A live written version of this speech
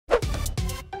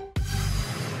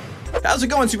How's it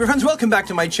going, super friends? Welcome back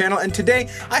to my channel, and today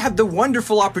I have the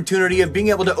wonderful opportunity of being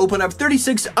able to open up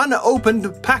 36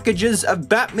 unopened packages of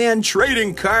Batman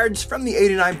trading cards from the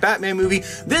 '89 Batman movie.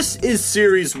 This is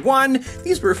Series 1.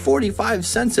 These were 45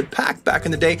 cents a pack back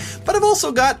in the day, but I've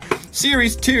also got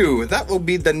Series 2. That will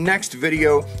be the next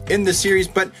video in the series,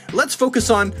 but let's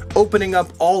focus on opening up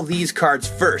all these cards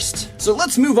first. So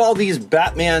let's move all these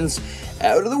Batmans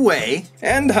out of the way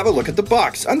and have a look at the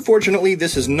box. Unfortunately,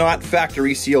 this is not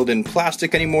factory sealed in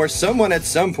plastic anymore. Someone at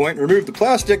some point removed the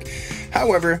plastic.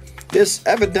 However, this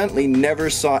evidently never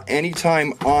saw any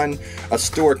time on a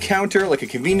store counter, like a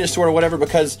convenience store or whatever,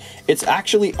 because it's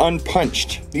actually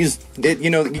unpunched. You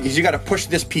gotta push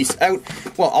this piece out.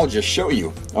 Well, I'll just show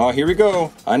you. Oh, here we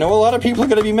go. I know a lot of people are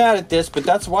gonna be mad at this, but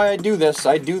that's why I do this.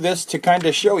 I do this to kind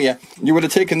of show you. You would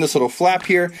have taken this little flap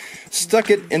here, stuck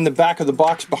it in the back of the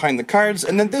box behind the cards,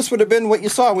 and then this would have been what you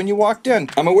saw when you walked in.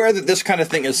 I'm aware that this kind of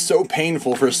thing is so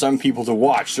painful for some people to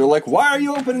watch. They're like, why are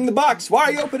you opening the box? Why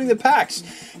are you opening the packs?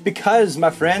 Because, my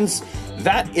friends,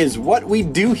 that is what we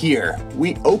do here.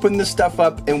 We open the stuff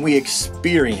up and we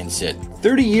experience it.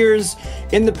 30 years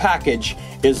in the package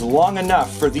is long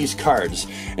enough for these cards.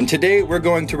 And today we're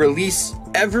going to release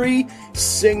every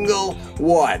single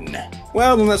one.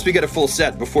 Well, unless we get a full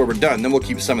set before we're done, then we'll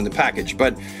keep some in the package.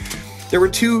 But there were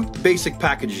two basic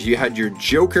packages. You had your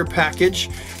Joker package,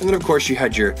 and then of course you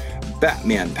had your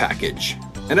Batman package.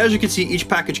 And as you can see, each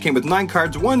package came with 9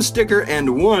 cards, 1 sticker,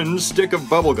 and 1 stick of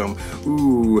bubblegum.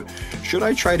 Ooh, should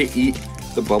I try to eat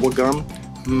the bubblegum?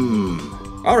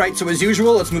 Alright, so as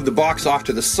usual, let's move the box off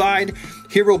to the side.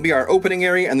 Here will be our opening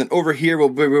area, and then over here will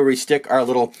be where we stick our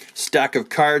little stack of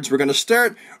cards. We're going to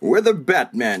start with a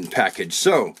Batman package.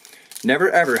 So, never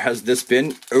ever has this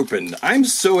been opened. I'm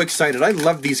so excited. I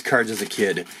loved these cards as a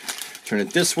kid. Turn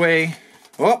it this way.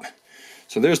 Oh,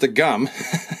 so there's the gum.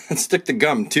 Let's stick the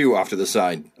gum too off to the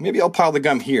side. Maybe I'll pile the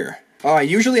gum here.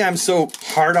 Usually I'm so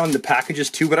hard on the packages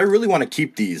too, but I really want to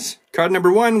keep these. Card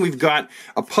number 1, we've got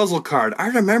a puzzle card. I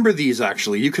remember these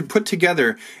actually. You could put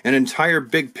together an entire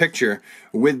big picture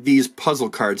with these puzzle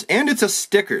cards. And it's a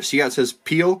sticker. See how it says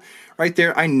peel right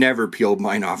there? I never peeled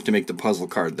mine off to make the puzzle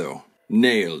card though.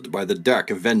 Nailed by the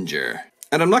Dark Avenger.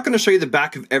 And I'm not going to show you the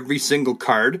back of every single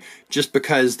card, just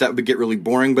because that would get really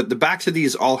boring, but the backs of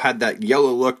these all had that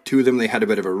yellow look to them. They had a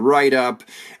bit of a write-up,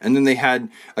 and then they had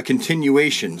a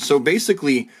continuation. So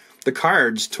basically, the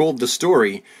cards told the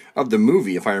story of the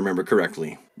movie, if I remember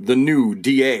correctly. The new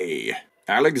DA,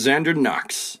 Alexander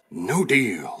Knox. No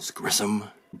deals, Grissom.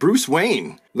 Bruce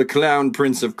Wayne, the Clown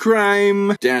Prince of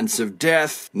Crime, Dance of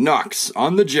Death, Knox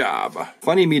on the job.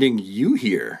 Funny meeting you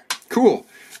here. Cool.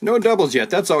 No doubles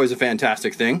yet. That's always a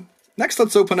fantastic thing. Next,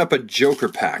 let's open up a Joker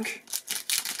pack.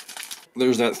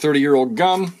 There's that 30-year-old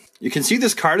gum. You can see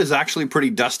this card is actually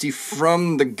pretty dusty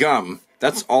from the gum.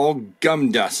 That's all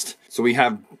gum dust. So we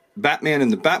have Batman in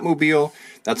the Batmobile.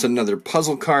 That's another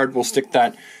puzzle card. We'll stick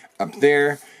that up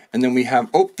there. And then we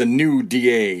have, the new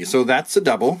DA. So that's a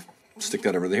double. Stick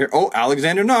that over there. Oh,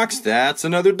 Alexander Knox. That's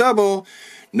another double.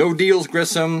 No deals,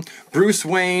 Grissom. Bruce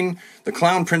Wayne, the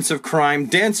Clown Prince of Crime,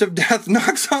 Dance of Death,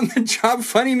 Knox on the job.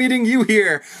 Funny meeting you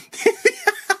here.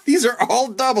 These are all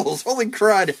doubles. Holy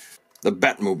crud. The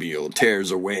Batmobile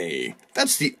tears away.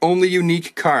 That's the only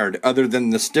unique card other than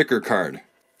the sticker card.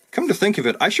 Come to think of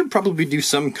it, I should probably do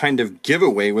some kind of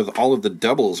giveaway with all of the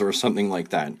doubles or something like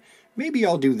that. Maybe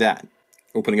I'll do that.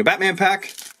 Opening a Batman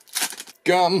pack.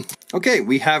 Gum. Okay,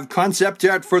 we have concept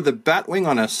art for the Batwing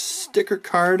on a sticker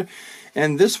card.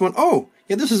 And this one,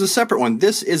 this is a separate one.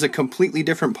 This is a completely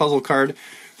different puzzle card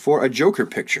for a Joker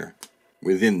picture.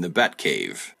 Within the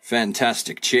Batcave.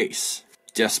 Fantastic chase.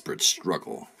 Desperate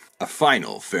struggle. A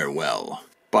final farewell.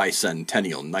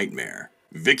 Bicentennial nightmare.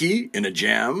 Vicky in a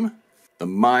jam. The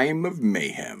mime of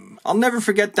mayhem. I'll never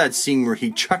forget that scene where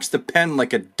he chucks the pen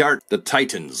like a dart. The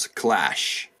Titans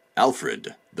clash.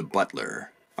 Alfred, the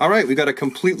butler. Alright, we got a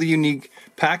completely unique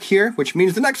pack here, which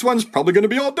means the next one's probably going to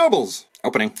be all doubles.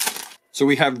 Opening. So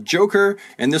we have Joker,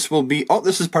 and this will be,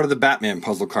 this is part of the Batman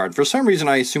puzzle card. For some reason,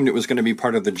 I assumed it was going to be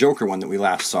part of the Joker one that we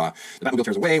last saw. The Batmobile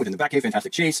tears away, within the Batcave,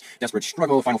 fantastic chase, desperate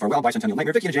struggle, final farewell, bicentennial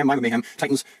nightmare, Vicky in a jam, mime of mayhem,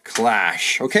 Titans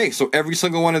clash. Okay, so every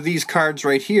single one of these cards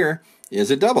right here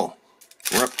is a double.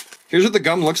 Here's what the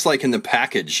gum looks like in the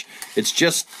package. It's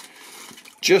just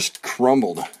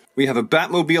crumbled. We have a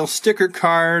Batmobile sticker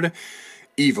card,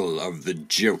 Evil of the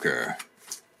Joker,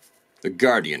 the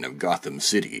Guardian of Gotham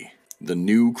City. The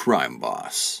new crime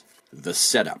boss. The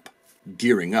setup.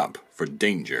 Gearing up for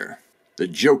danger. The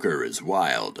Joker is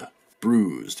wild.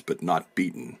 Bruised but not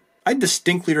beaten. I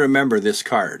distinctly remember this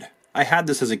card. I had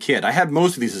this as a kid. I had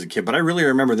most of these as a kid, but I really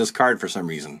remember this card for some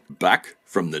reason. Back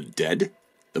from the dead?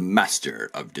 the master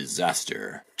of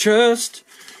disaster. Trust,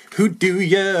 who do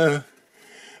ya?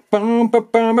 Bum, ba,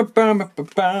 bum, ba, bum, ba,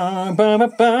 bum, ba, ba,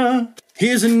 ba.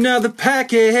 Here's another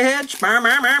package.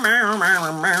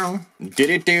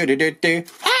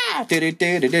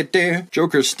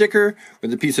 Joker sticker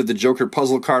with a piece of the Joker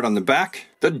puzzle card on the back.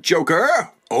 The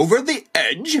Joker, Over the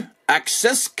Edge,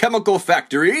 Access Chemical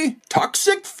Factory,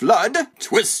 Toxic Flood,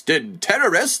 Twisted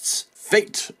Terrorists,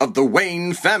 Fate of the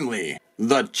Wayne Family,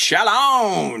 The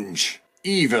Challenge,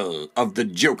 Evil of the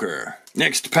Joker.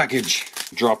 Next package.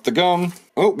 Drop the gum.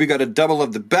 Oh, we got a double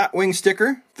of the Batwing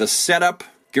sticker. The Setup,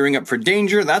 Gearing Up for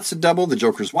Danger, that's a double. The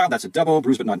Joker's Wild, that's a double.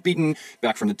 Bruised but Not Beaten,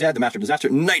 Back from the Dead, The Master of Disaster,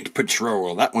 Night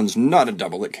Patrol, that one's not a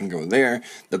double, it can go there.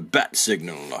 The Bat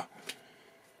Signal,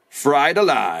 Fried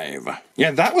Alive.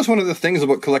 Yeah, that was one of the things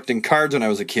about collecting cards when I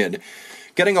was a kid.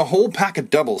 Getting a whole pack of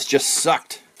doubles just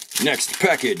sucked. Next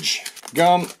package.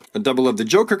 Gum, a double of the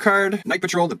Joker card, Night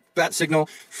Patrol, the Bat Signal,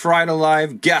 Fried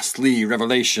Alive, Ghastly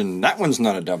Revelation, that one's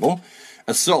not a double.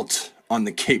 Assault on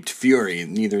the Caped Fury,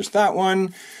 neither's that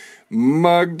one.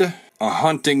 Mugged, A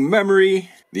Haunting Memory,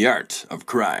 The Art of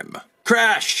Crime.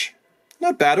 Crash!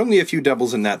 Not bad, only a few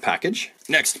doubles in that package.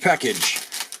 Next package.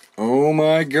 Oh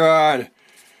my god.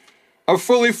 A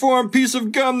fully formed piece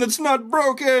of gum that's not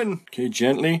broken! Okay,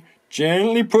 gently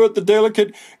put the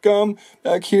delicate gum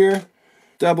back here.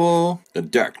 Double. The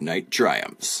Dark Knight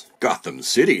Triumphs. Gotham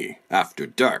City, After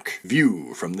Dark,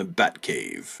 View from the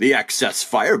Batcave. The Access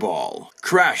Fireball.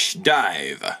 Crash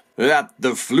Dive. At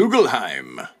the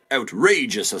Flugelheim.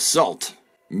 Outrageous Assault.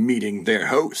 Meeting their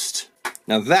host.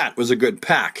 Now that was a good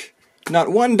pack. Not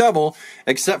one double,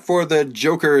 except for the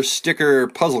Joker sticker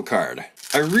puzzle card.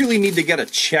 I really need to get a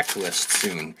checklist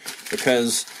soon,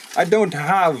 because I don't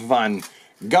have one.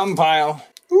 Gum pile.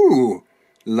 Ooh,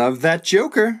 love that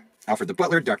Joker. Alfred the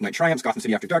Butler, Dark Knight Triumphs, Gotham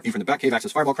City After Dark, View from the Batcave,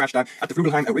 Access Fireball, Crash Dive, At the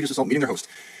Flugelheim, Outrageous Assault, Meeting their host.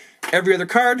 Every other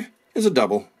card is a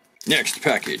double. Next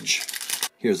package.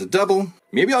 Here's a double.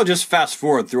 Maybe I'll just fast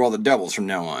forward through all the doubles from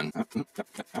now on.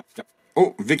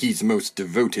 Oh, Vicky's Most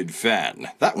Devoted Fan.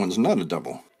 That one's not a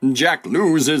double. Jack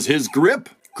loses his grip.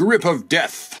 Grip of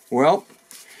Death. Well,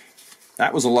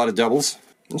 that was a lot of doubles.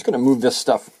 I'm just going to move this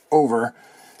stuff over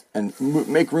and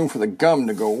make room for the gum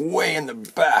to go way in the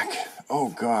back. Oh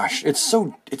gosh, it's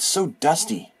so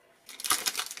dusty.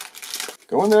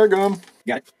 Go in there, gum.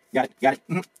 Got it.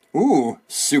 Ooh,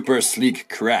 super sleek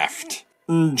craft.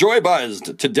 Joy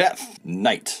buzzed to death.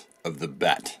 Night of the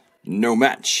Bat. No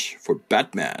match for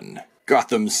Batman.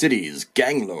 Gotham City's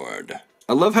Ganglord.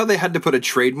 I love how they had to put a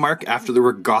trademark after the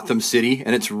word Gotham City,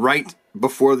 and it's right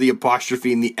before the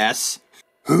apostrophe and the S.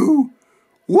 Who?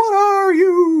 What are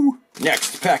you?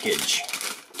 Next package.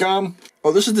 Gum.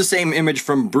 Oh, this is the same image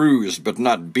from Bruised, but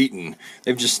not Beaten.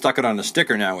 They've just stuck it on a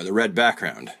sticker now with a red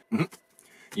background.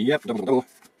 Yep, double.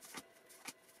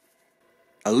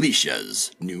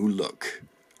 Alicia's new look.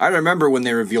 I remember when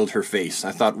they revealed her face.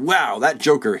 I thought, wow, that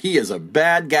Joker, he is a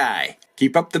bad guy.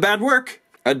 Keep up the bad work.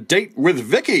 A date with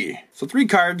Vicky. So 3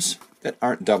 cards that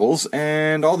aren't doubles,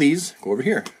 and all these go over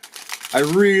here. I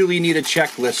really need a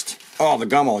checklist. Oh, the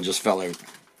gum all just fell out.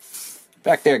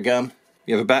 Back there, gum.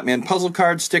 You have a Batman puzzle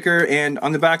card sticker, and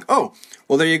on the back, oh,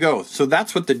 well, there you go. So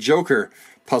that's what the Joker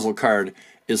puzzle card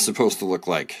is supposed to look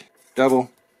like. Double.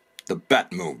 The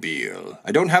Batmobile.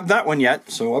 I don't have that one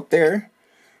yet, so up there,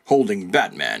 holding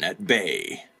Batman at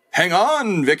bay. Hang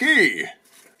on, Vicky!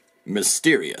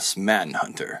 Mysterious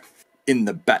Manhunter. In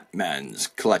the Batman's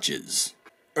clutches.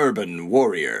 Urban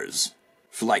Warriors.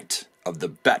 Flight of the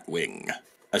Batwing.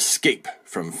 Escape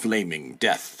from flaming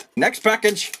death. Next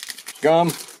package.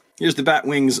 Gum. Here's the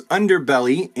Batwing's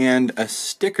underbelly and a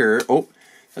sticker. Oh,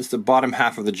 that's the bottom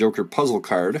half of the Joker puzzle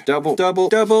card. Double.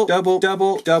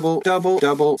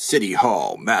 City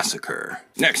Hall Massacre.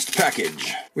 Next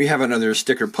package. We have another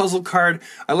sticker puzzle card.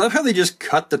 I love how they just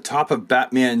cut the top of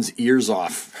Batman's ears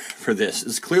off for this.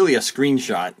 It's clearly a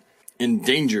screenshot. In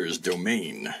Danger's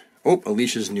Domain. Oh,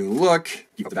 Alicia's new look.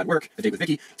 Keep up the bad work. A date with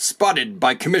Vicky. Spotted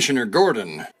by Commissioner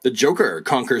Gordon. The Joker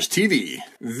conquers TV.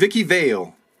 Vicky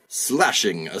Vale.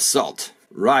 Slashing Assault.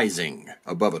 Rising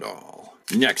above it all.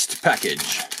 Next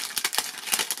package.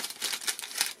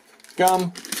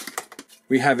 Gum.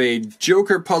 We have a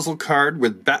Joker puzzle card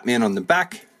with Batman on the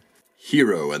back.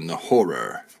 Hero and the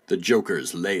Horror. The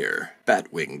Joker's Lair.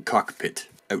 Batwing Cockpit.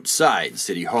 Outside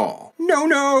City Hall.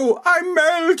 No, I'm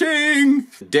melting!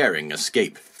 Daring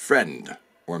Escape. Friend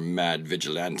or Mad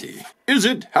Vigilante. Is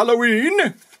it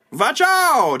Halloween? Watch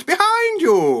out! Behind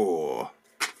you!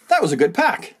 That was a good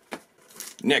pack.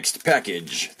 Next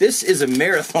package. This is a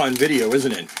marathon video,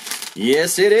 isn't it?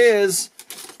 Yes, it is.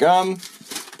 Gum.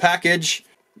 Package.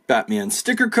 Batman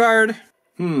sticker card.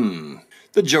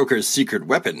 The Joker's secret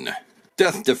weapon.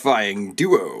 Death-defying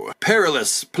duo.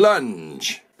 Perilous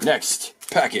plunge. Next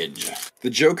package. The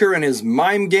Joker and his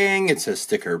mime gang. It's a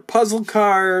sticker puzzle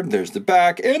card. There's the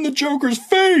back and the Joker's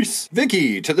face.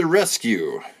 Vicky to the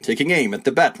rescue. Taking aim at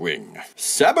the Batwing.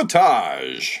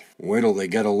 Sabotage. Wait till they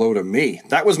get a load of me.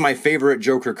 That was my favorite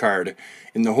Joker card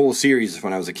in the whole series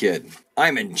when I was a kid.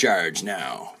 I'm in charge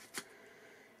now.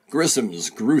 Grissom's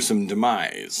gruesome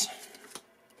demise.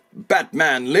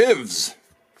 Batman lives.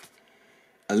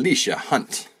 Alicia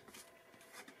Hunt.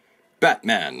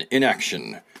 Batman in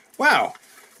action. Wow,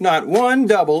 not one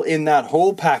double in that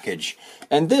whole package.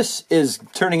 And this is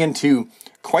turning into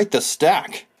quite the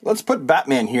stack. Let's put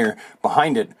Batman here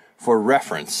behind it for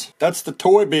reference. That's the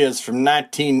Toy Biz from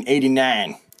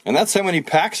 1989. And that's how many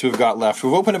packs we've got left.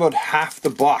 We've opened about half the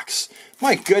box.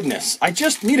 My goodness, I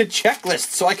just need a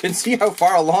checklist so I can see how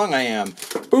far along I am.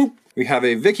 Boop. We have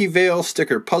a Vicky Vale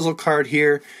sticker puzzle card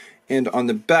here. And on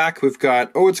the back we've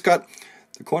got, oh, it's got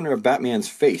the corner of Batman's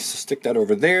face. Stick that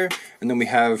over there. And then we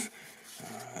have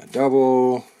a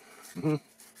double.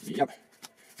 Yep.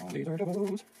 All these are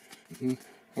doubles.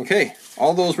 Okay,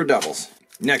 all those were doubles.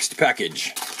 Next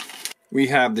package. We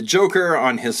have the Joker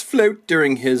on his float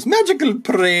during his magical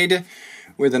parade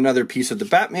with another piece of the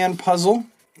Batman puzzle.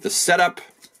 The setup,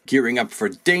 gearing up for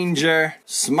danger,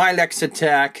 Smilex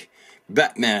attack,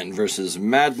 Batman versus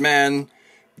Madman,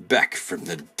 back from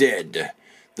the dead,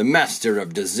 the master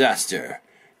of disaster,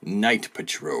 Night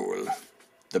Patrol,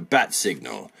 the Bat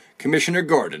Signal, Commissioner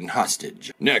Gordon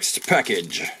hostage. Next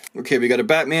package. Okay, we got a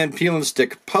Batman peel and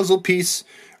stick puzzle piece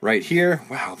right here.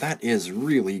 Wow, that is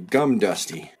really gum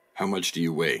dusty. How much do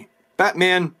you weigh?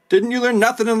 Batman, didn't you learn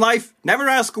nothing in life? Never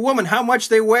ask a woman how much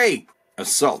they weigh.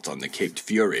 Assault on the Caped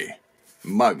Fury.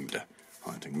 Mugged.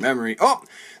 Haunting memory. Oh,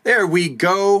 there we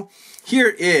go.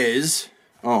 Here is...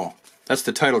 Oh, that's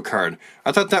the title card.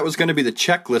 I thought that was going to be the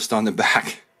checklist on the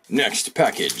back. Next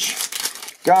package.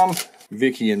 Gum.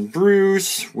 Vicky and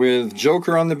Bruce with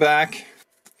Joker on the back.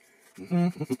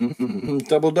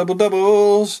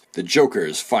 Doubles. The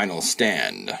Joker's final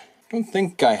stand. Don't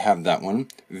think I have that one.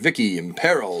 Vicky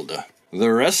imperiled. The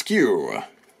rescue.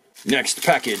 Next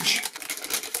package.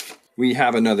 We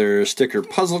have another sticker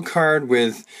puzzle card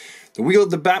with the wheel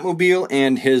of the Batmobile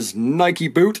and his Nike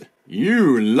boot.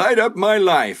 You light up my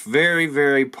life. Very,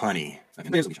 very punny.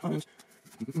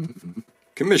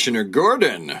 Commissioner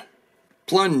Gordon.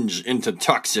 Plunge into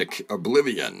toxic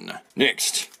oblivion.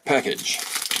 Next package.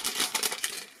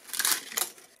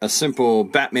 A simple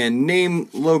Batman name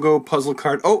logo puzzle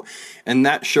card. Oh, and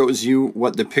that shows you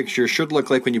what the picture should look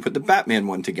like when you put the Batman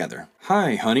one together.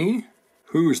 Hi, honey.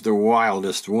 Who's the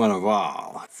wildest one of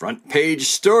all? Front page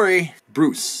story.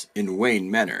 Bruce in Wayne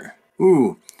Manor.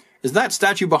 Ooh, is that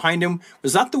statue behind him?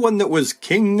 Was that the one that was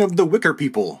King of the Wicker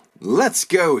People? Let's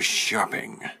go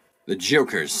shopping. The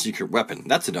Joker's secret weapon.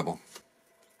 That's a double.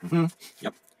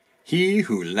 Yep. He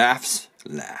who laughs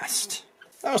last.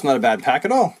 That was not a bad pack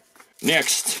at all.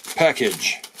 Next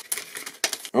package.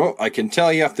 Oh, I can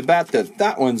tell you off the bat that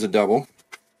that one's a double.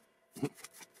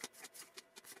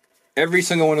 Every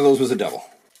single one of those was a double.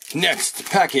 Next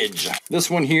package. This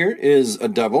one here is a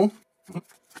double.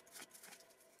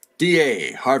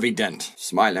 D.A. Harvey Dent.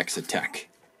 Smilex attack.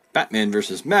 Batman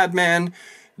versus Madman.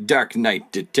 Dark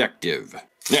Knight Detective.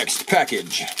 Next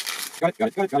package. Got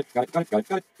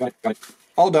it.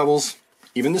 All doubles.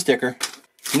 Even the sticker.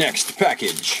 Next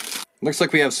package. Looks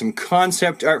like we have some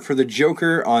concept art for the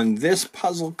Joker on this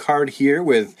puzzle card here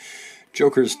with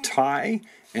Joker's tie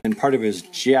and part of his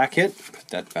jacket. Put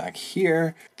that back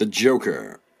here. The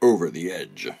Joker over the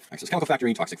edge. Access chemical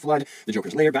factory, toxic flood. The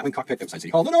Joker's lair, Batman cockpit, outside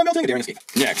City Hall. No, I'm melting. A daring escape.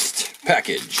 Next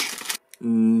package.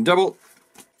 Double.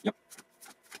 Yep.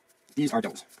 These are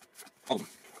doubles. All of them.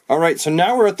 All right, so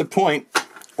now we're at the point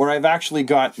where I've actually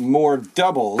got more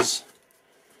doubles,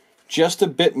 just a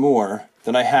bit more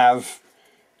than I have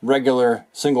regular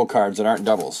single cards that aren't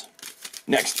doubles.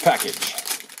 Next package.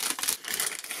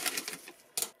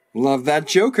 Love that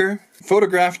Joker.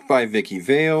 Photographed by Vicky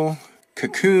Vale.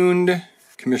 Cocooned.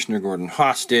 Commissioner Gordon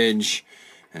hostage.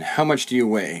 And how much do you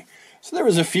weigh? So there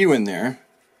was a few in there.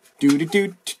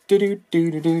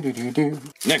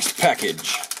 Next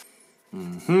package.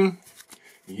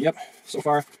 Yep. So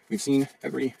far, we've seen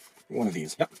every one of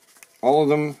these. Yep. All of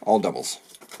them, all doubles.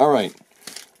 All right.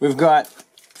 We've got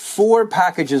 4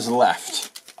 packages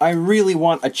left. I really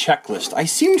want a checklist. I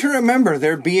seem to remember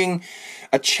there being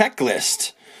a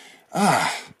checklist.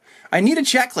 I need a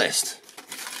checklist.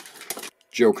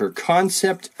 Joker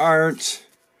concept art.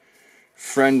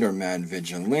 Friend or Mad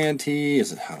Vigilante.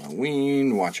 Is it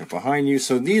Halloween? Watch out behind you.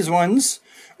 So these ones...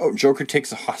 Oh, Joker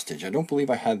takes a hostage. I don't believe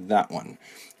I had that one.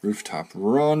 Rooftop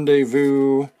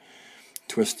Rendezvous.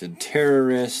 Twisted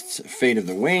Terrorists. Fate of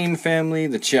the Wayne Family.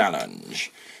 The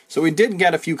Challenge. So we did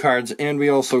get a few cards, and we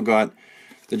also got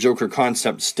the Joker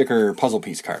concept sticker puzzle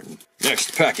piece card.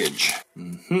 Next package.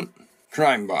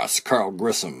 Crime Boss Carl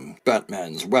Grissom.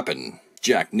 Batman's Weapon.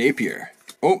 Jack Napier.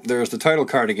 Oh, there's the title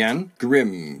card again.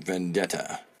 Grim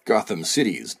Vendetta. Gotham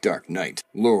City's Dark Knight.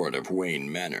 Lord of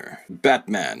Wayne Manor.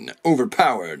 Batman.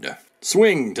 Overpowered.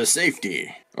 Swing to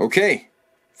Safety. Okay,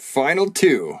 final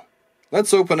two.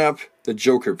 Let's open up the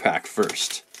Joker pack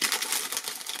first.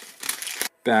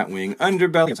 Batwing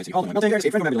Underbelly.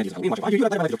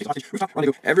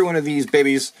 Every one of these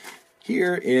babies.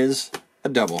 Here is a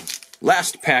double.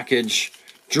 Last package.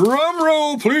 Drum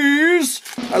roll, please!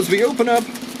 As we open up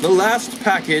the last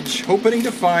package, hoping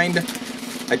to find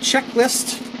a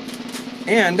checklist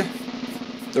and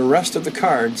the rest of the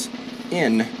cards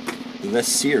in the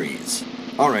series.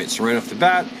 Alright, so right off the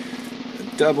bat, a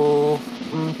double.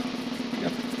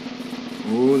 Yep.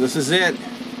 Ooh, this is it.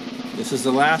 This is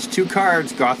the last two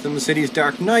cards, Gotham City's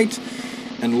Dark Knight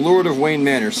and Lord of Wayne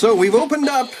Manor. So we've opened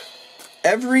up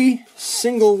every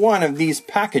single one of these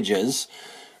packages,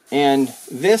 and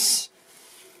this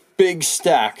big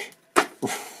stack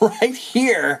right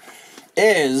here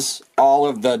is all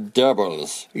of the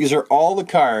doubles. These are all the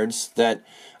cards that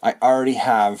I already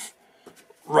have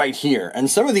right here. And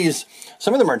some of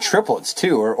them are triplets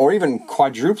too, or even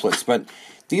quadruplets, but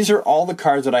these are all the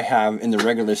cards that I have in the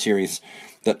regular series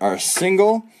that are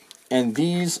single, and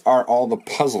these are all the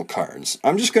puzzle cards.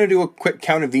 I'm just going to do a quick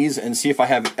count of these and see if I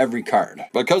have every card,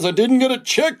 because I didn't get a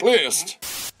checklist.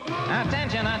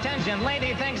 Attention, attention,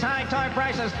 lady thinks high toy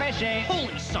prices fishy.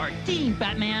 Holy sardine,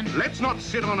 Batman! Let's not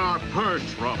sit on our perch,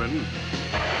 Robin.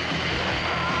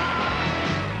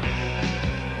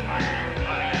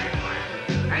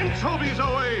 Anchovies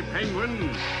away,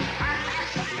 Penguin!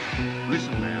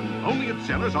 Listen, man, only at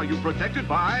Zellers are you protected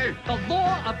by... The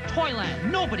law of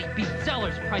Toyland. Nobody beats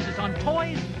Zeller's prices on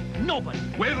toys. Nobody.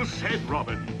 Well said,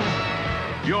 Robin.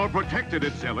 You're protected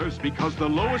at Zellers because the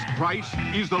lowest price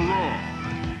is the law.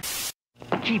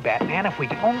 Gee, Batman, if we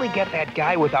could only get that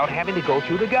guy without having to go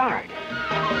through the guard.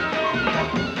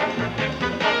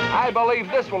 I believe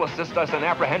this will assist us in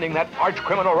apprehending that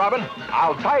arch-criminal, Robin.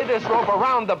 I'll tie this rope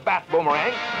around the bat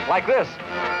boomerang, like this.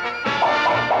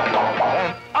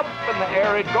 Then up in the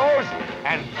air it goes,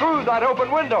 and through that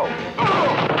open window.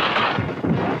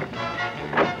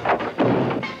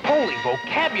 Holy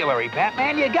vocabulary,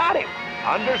 Batman, you got him.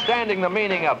 Understanding the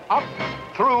meaning of up,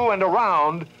 through, and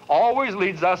around always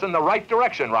leads us in the right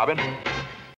direction, Robin.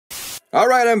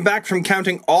 Alright, I'm back from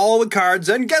counting all the cards,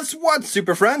 and guess what,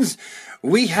 Super Friends?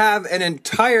 We have an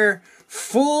entire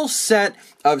full set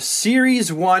of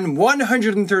Series 1,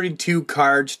 132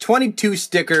 cards, 22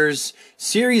 stickers,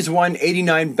 Series 1,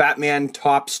 89 Batman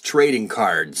Topps trading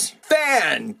cards.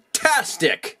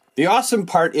 Fantastic! The awesome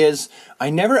part is, I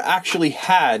never actually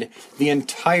had the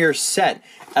entire set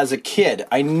as a kid.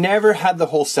 I never had the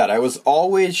whole set. I was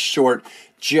always short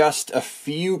just a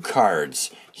few cards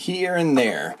here and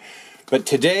there. But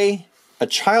today, a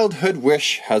childhood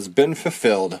wish has been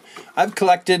fulfilled. I've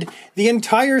collected the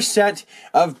entire set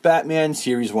of Batman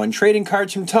Series 1 trading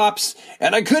cards from Topps,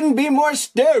 and I couldn't be more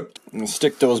stoked. I'll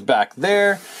stick those back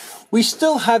there. We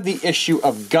still have the issue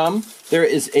of gum. There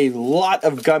is a lot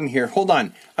of gum here. Hold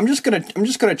on. I'm just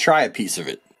gonna try a piece of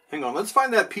it. Hang on, let's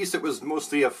find that piece that was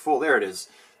mostly a full. There it is.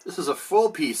 This is a full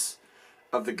piece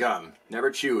of the gum.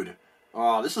 Never chewed.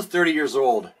 Oh, this is 30 years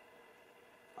old.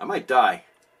 I might die.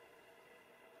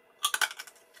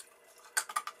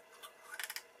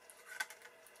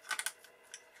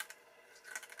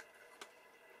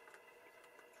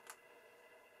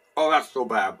 Oh, that's so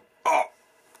bad.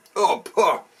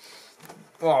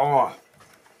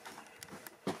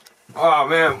 Oh,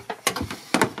 man.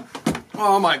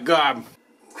 Oh, my God.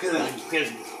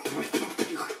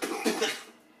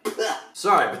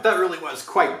 Sorry, but that really was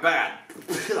quite bad.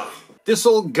 This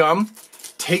old gum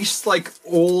tastes like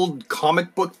old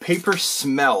comic book paper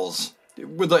smells,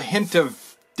 with a hint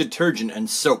of detergent and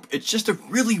soap. It's just a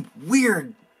really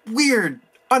weird,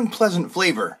 unpleasant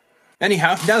flavor.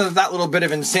 Anyhow, now that that little bit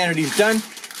of insanity's done,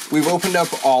 we've opened up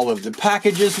all of the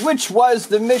packages, which was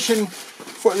the mission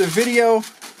for the video.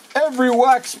 Every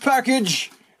wax package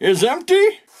is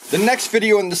empty. The next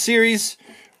video in the series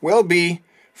will be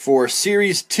for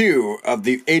Series 2 of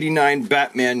the 89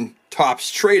 Batman Topps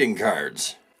trading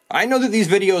cards. I know that these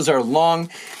videos are long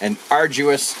and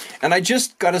arduous, and I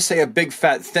just gotta say a big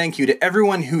fat thank you to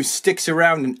everyone who sticks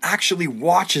around and actually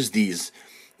watches these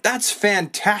That's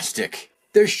fantastic.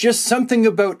 There's just something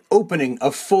about opening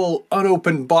a full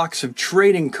unopened box of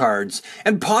trading cards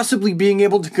and possibly being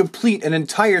able to complete an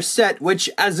entire set, which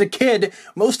as a kid,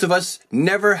 most of us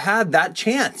never had that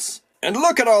chance. And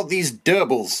look at all these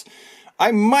doubles.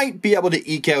 I might be able to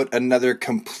eke out another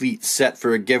complete set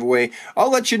for a giveaway.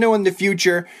 I'll let you know in the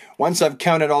future once I've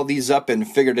counted all these up and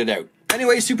figured it out.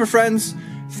 Anyway, super friends,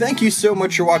 thank you so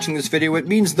much for watching this video. It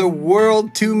means the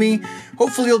world to me.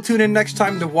 Hopefully you'll tune in next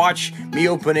time to watch me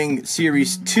opening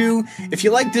Series 2. If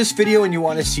you like this video and you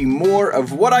want to see more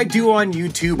of what I do on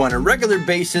YouTube on a regular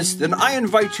basis, then I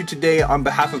invite you today on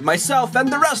behalf of myself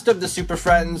and the rest of the super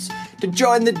friends to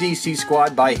join the DC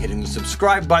squad by hitting the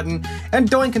subscribe button and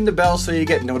doinking the bell so you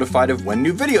get notified of when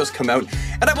new videos come out.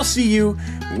 And I will see you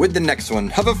with the next one.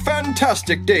 Have a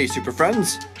fantastic day, super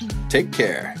friends. Take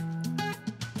care.